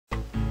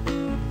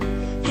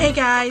Hey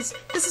guys,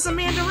 this is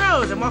Amanda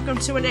Rose, and welcome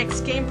to our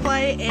next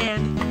gameplay,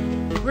 and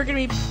we're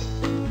going to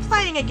be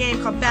playing a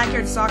game called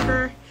Backyard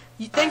Soccer.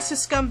 Thanks to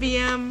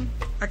ScummVM,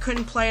 I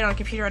couldn't play it on a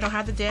computer, I don't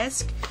have the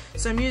disc,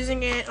 so I'm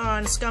using it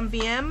on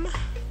ScummVM.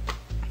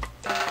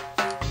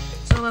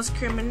 So let's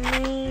create my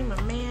name,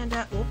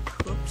 Amanda,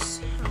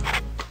 oops.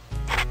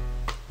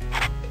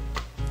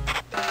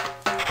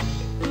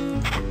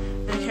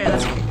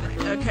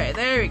 Okay,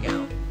 there we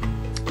go.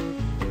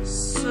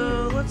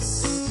 So let's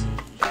see.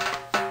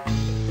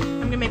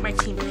 I'm gonna make my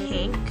team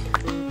pink.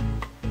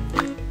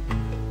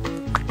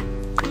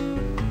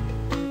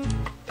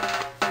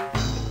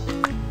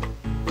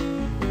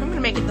 I'm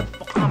gonna make it the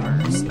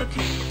Bombers.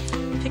 Okay.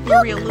 Pick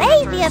Maria Luna You're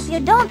crazy first. if you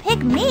don't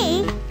pick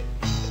me.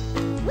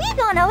 We're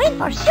gonna win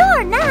for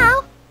sure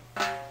now.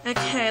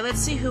 Okay, let's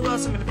see who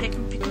else I'm gonna pick.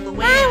 I'm picking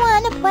Luann.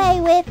 I wanna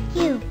play with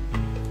you.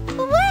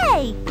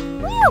 Wait,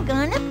 we're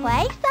gonna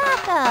play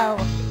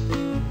soccer.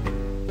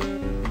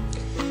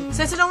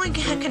 Since it only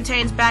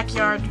contains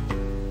backyard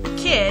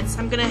kids,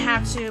 I'm gonna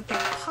have to pick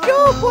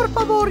Yo, por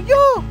favor,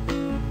 yo.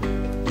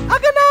 A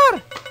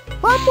ganar.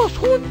 Vamos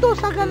juntos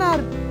a ganar.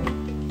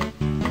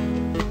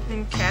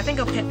 Okay, I think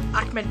I'll pick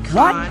Ahmed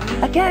What?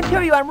 Khan. I can't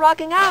hear you. I'm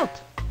rocking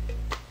out.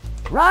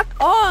 Rock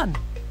on.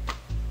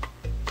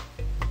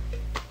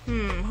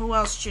 Who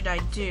else should I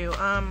do?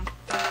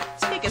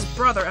 Let's pick his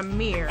brother,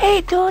 Amir.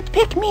 Hey, dude,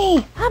 pick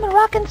me. I'm a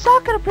rockin'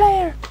 soccer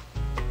player.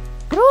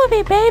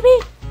 Groovy,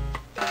 baby.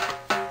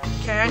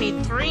 Okay, I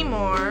need 3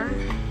 more.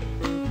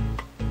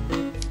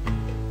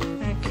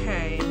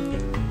 Okay.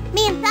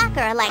 Me and soccer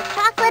are like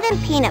chocolate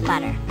and peanut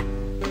butter.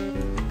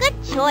 Good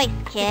choice,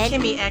 kid.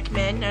 Kimmy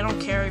Ekman. I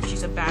don't care if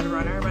she's a bad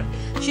runner, but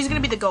she's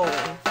gonna be the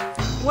goalie.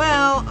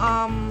 Well,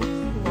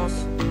 who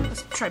else?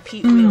 Let's try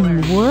Pete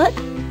Wheeler. What?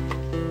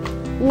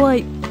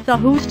 Wait, so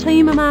whose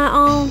team am I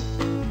on?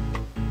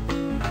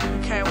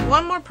 Okay,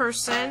 one more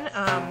person.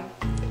 I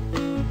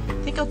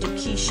think I'll do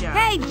Keisha.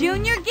 Hey,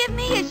 Junior, give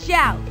me a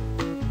shout.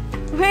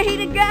 Ready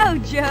to go,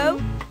 Joe.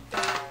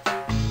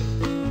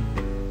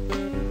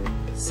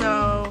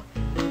 So,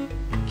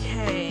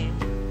 okay.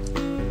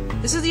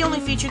 This is the only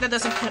feature that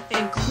doesn't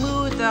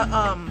include the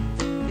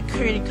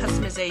creating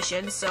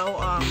customization.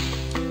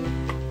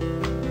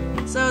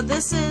 So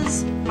this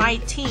is my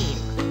team.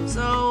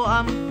 So,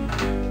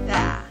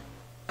 yeah.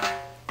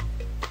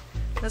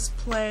 Let's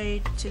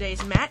play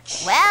today's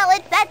match. Well,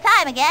 it's that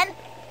time again.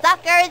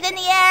 Soccer is in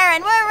the air,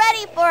 and we're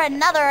ready for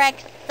another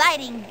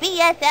exciting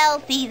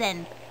BSL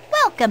season.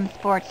 Welcome,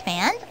 sports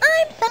fans.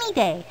 I'm Sunny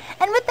Day,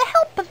 and with the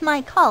help of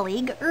my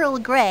colleague, Earl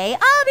Grey,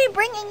 I'll be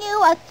bringing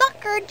you a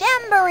soccer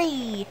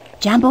jamboree.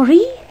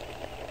 Jamboree?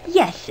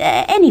 Yes,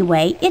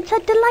 anyway, it's a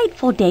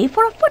delightful day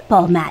for a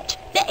football match.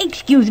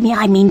 Excuse me,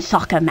 I mean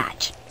soccer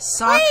match.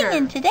 Soccer. Playing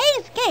in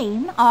today's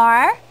game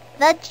are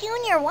the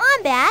Junior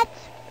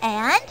Wombats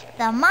and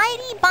the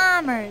Mighty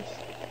Bombers.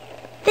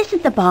 This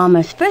is the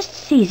Bombers' first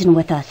season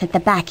with us at the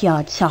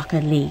Backyard Soccer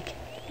League.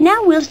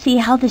 Now we'll see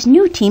how this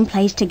new team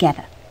plays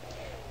together.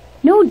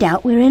 No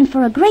doubt we're in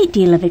for a great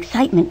deal of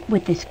excitement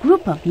with this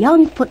group of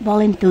young football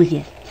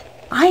enthusiasts.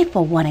 I,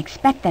 for one,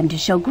 expect them to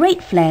show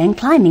great flair in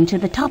climbing to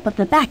the top of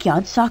the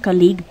Backyard Soccer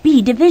League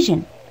B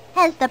Division.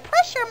 As the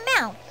pressure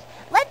mounts,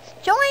 let's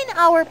join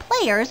our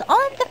players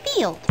on the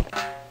field.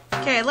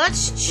 Okay,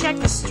 let's check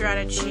the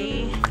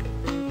strategy.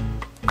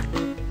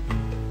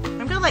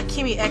 I'm gonna let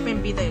Kimmy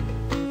Ekman be the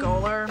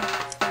goaler.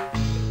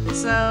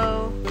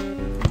 So,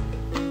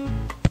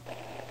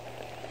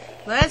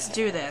 let's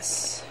do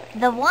this.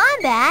 The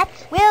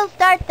Wombats will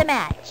start the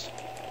match.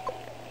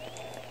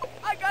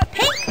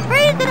 Pink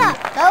sprays it up,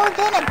 goes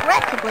in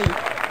aggressively.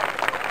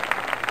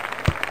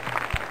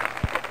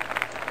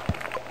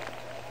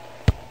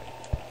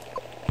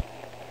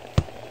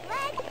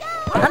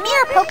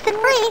 Amir pokes it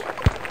free.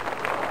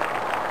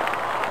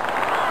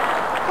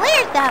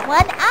 Clears that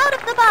one out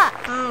of the box.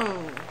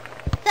 Oh.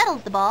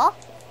 Settles the ball.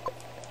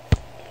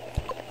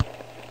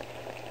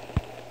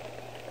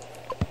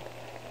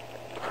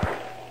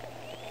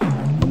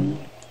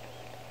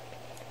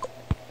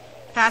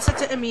 Pass it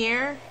to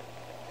Amir.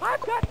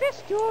 I've got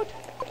this, dude.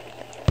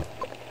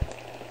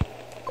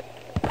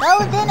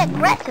 Goes in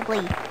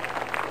aggressively.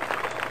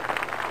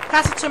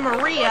 Pass it to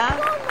Maria.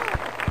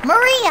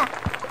 Maria.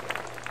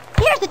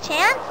 Here's a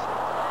chance.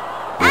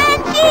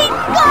 And she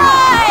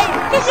scores!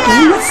 This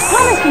game looks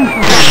promising for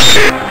us.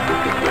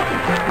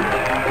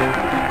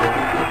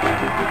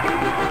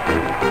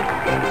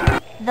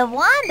 The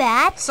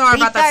Wombats Sorry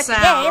about that restart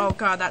the sound. game. Oh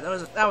god,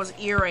 that was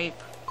ear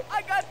rape.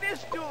 I got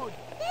this, dude.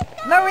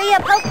 Maria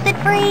pokes it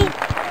free.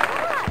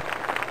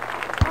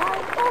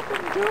 I'm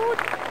open, dude.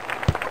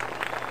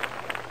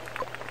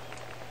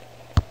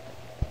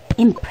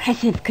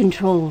 Impressive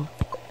control.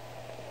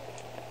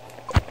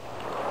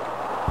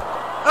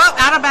 Oh,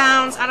 out of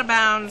bounds, out of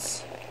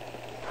bounds.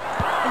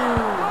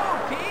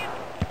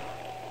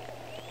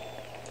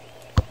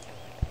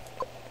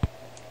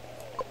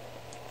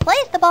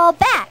 Plays the ball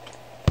back.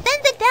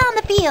 Sends it down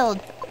the field.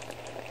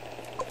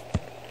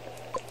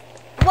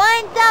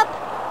 Winds up.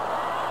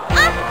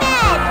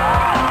 Ahmed!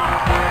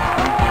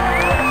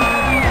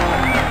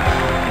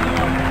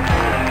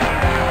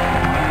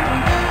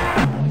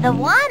 The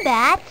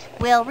Wombats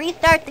will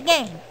restart the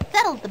game.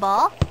 Settles the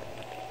ball.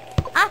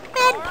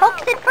 Ahmed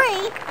pokes it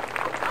free.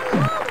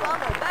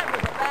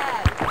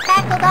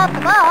 Tackled off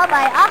the ball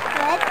by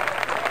Ahmed.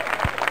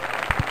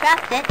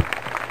 Traps it.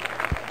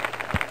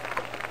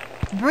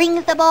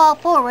 Brings the ball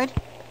forward.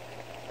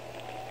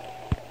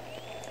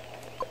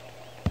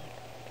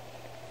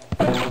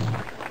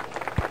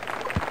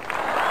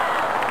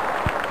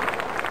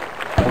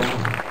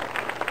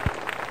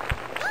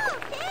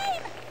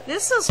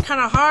 This is kind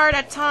of hard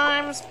at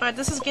times, but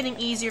this is getting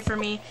easier for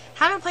me.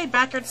 Haven't played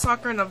backyard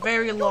soccer in a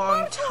very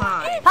long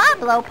time.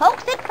 Pablo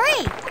pokes it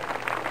free.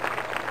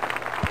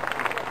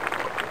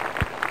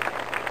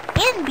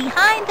 In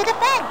behind the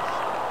defense.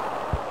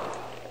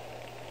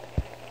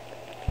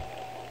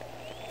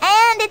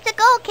 And it's a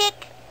goal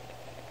kick.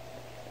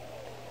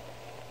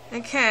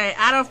 Okay,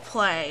 out of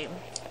play.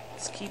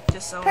 Let's keep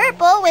this on.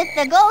 Purple with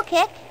the goal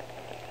kick.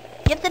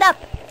 Gives it up.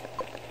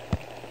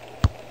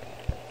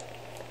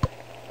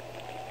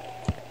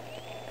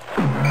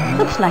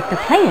 Looks like the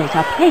players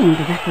are playing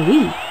the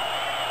referee.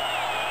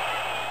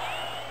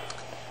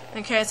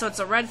 Okay, so it's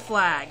a red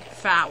flag.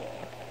 Foul.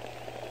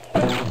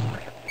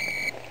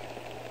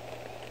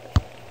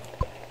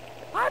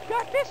 I've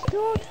got this,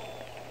 dude.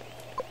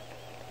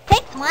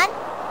 Takes one.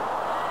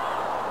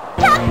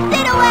 Tucks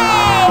it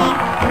away.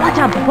 What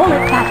a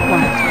bullet that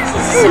was!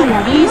 This is Truly so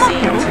a easy.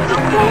 remarkable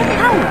display of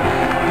power.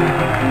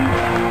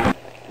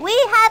 We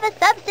have a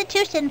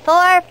substitution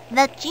for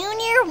the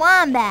Junior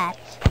Wombats.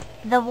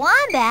 The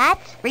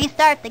Wombats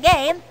restart the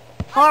game.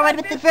 Forward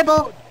with the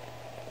dribble.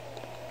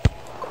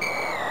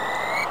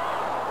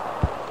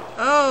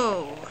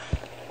 Oh.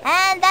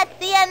 And that's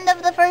the end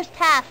of the first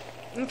half.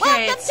 Okay,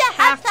 Welcome it's to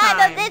halftime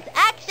of this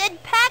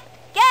action-packed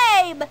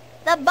game.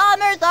 The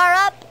Bombers are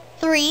up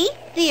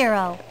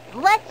 3-0.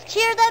 Let's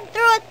cheer them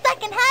through a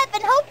second half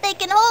and hope they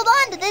can hold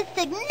on to this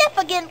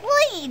significant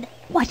lead.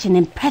 What an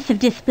impressive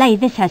display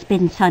this has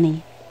been,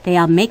 Sonny. They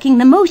are making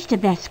the most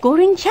of their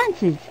scoring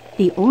chances.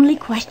 The only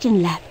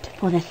question left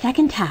for the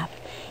second half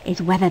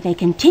is whether they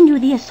continue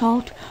the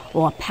assault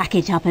or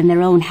package up in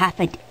their own half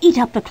and eat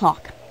up the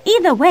clock.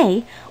 Either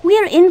way,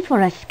 we're in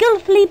for a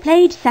skillfully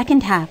played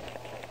second half.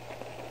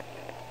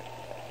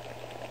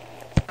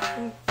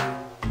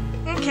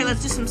 Okay,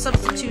 let's do some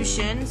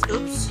substitutions.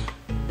 Oops.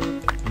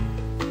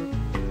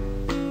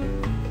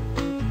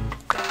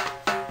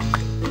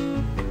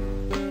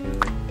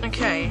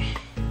 Okay.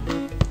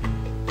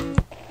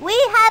 We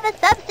have a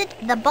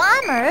substitute. The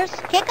Bombers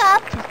kick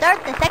off to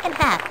start the second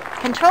half.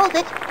 Controls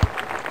it.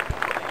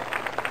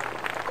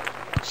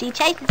 She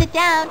chases it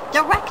down,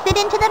 directs it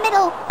into the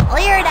middle.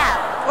 Clear it out.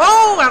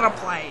 Oh, out of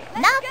play.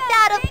 Knocked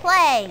out of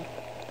play.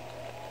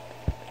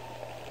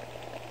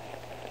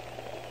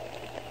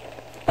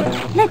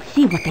 Let's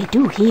see what they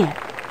do here.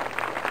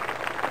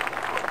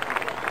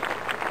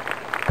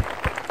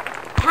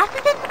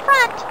 Passes in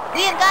front.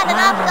 We've got an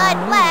offside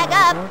flag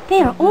up.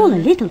 They are all a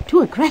little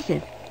too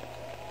aggressive.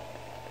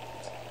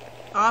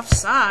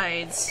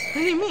 Offsides? What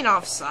do you mean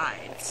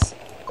offsides?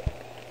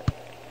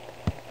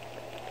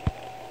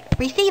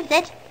 Receives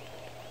it.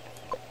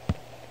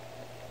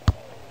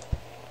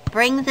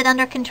 Brings it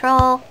under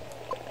control.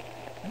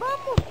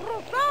 Vamos,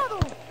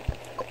 Rosado.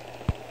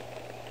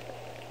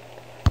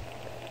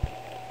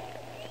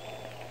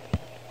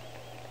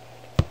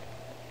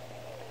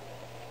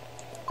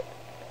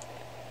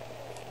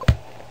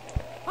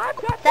 I've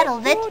got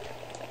Settles this, it. dude.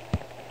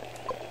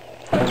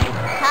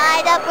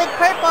 Tied up with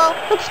purple.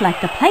 Looks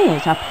like the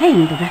players are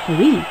playing the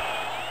referee.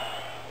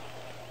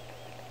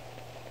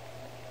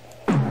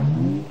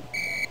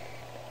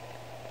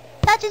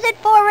 Touches it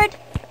forward.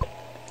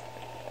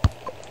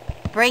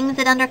 Brings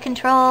it under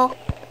control.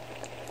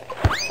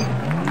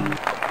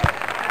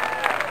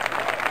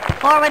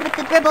 Forward with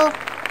the dribble.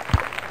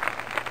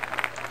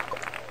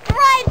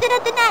 Drives it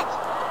at the net.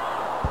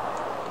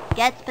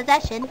 Gets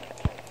possession.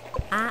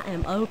 I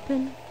am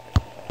open.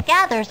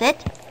 Gathers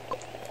it.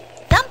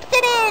 Dumps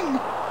it in.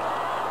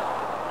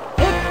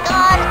 It's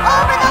gone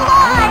over the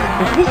line.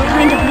 With this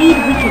kind of lead,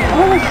 we can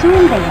all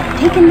assume they have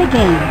taken the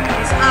game.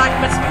 It's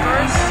Ahmed's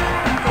first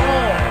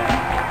goal.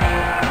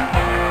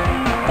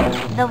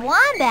 The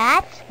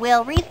Wombats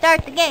will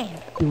restart the game.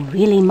 You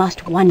really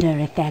must wonder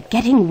if they're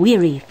getting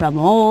weary from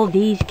all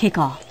these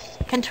kickoffs.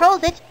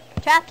 Controls it.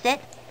 Traps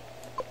it.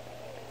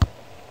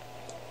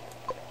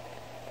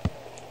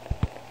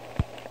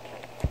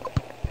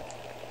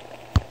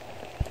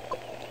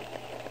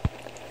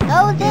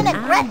 Goes in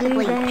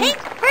aggressively. Pink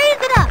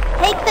frees it up.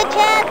 Takes a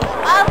chance.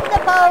 Off the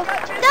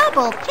post.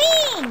 Double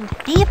teamed.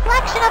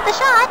 Deflection of the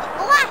shot.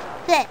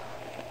 Blasts it.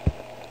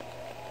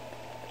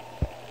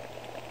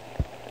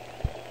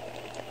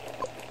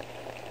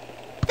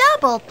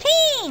 Double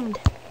teamed.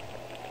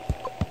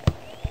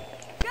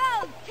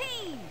 Go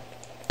team!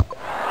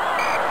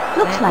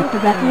 Looks like the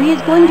referee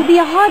is going to be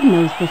a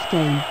hard-nosed this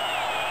game.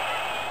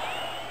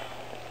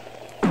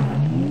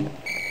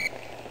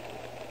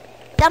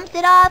 Dumps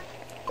it off.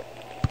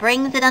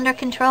 Brings it under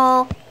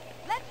control.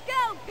 Let's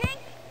go, Pink!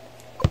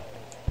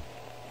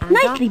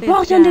 Nicely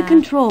brought under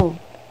control.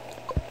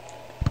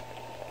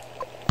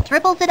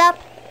 Dribbles it up.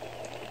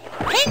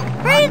 Pink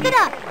frees it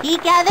up. He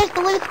gathers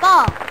the loose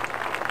ball.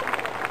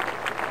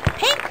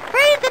 Pink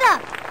frees it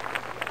up.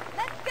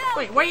 Let's go.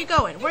 Wait, where are you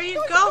going? Where are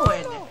you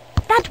going?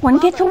 That one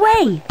gets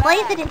away.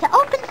 Plays it into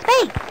open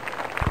space.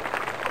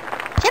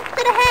 Chips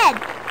it ahead.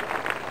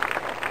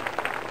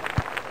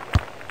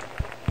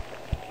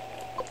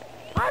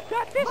 I've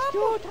got this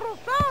dude.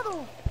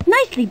 Rosado.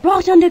 Nicely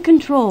brought under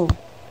control.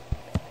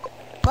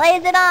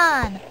 Plays it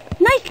on.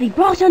 Nicely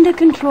brought under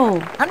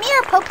control.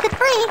 Amir pokes it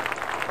free.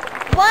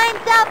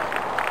 Winds up.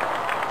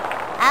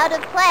 Out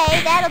of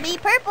play. That'll be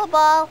purple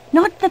ball.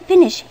 Not the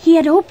finish he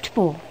had hoped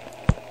for.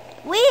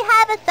 We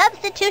have a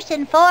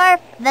substitution for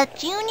the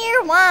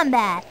Junior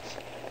Wombats.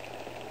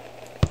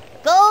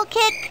 Goal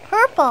kick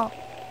purple.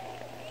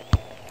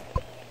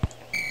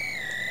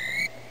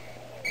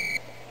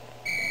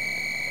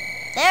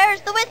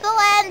 There's the whistle,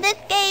 and this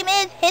game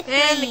is history.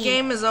 And the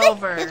game is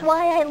over. This is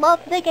why I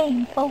love the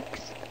game,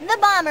 folks. The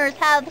Bombers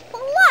have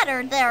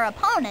slaughtered their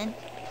opponent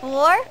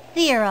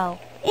 4-0.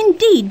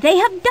 Indeed, they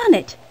have done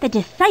it. The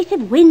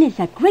decisive win is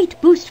a great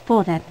boost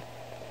for them.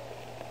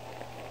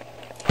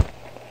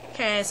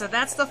 Okay, so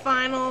that's the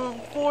final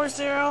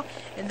 4-0,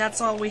 and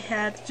that's all we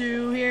had to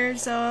do here.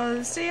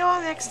 So see you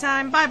all next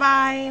time.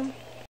 Bye-bye.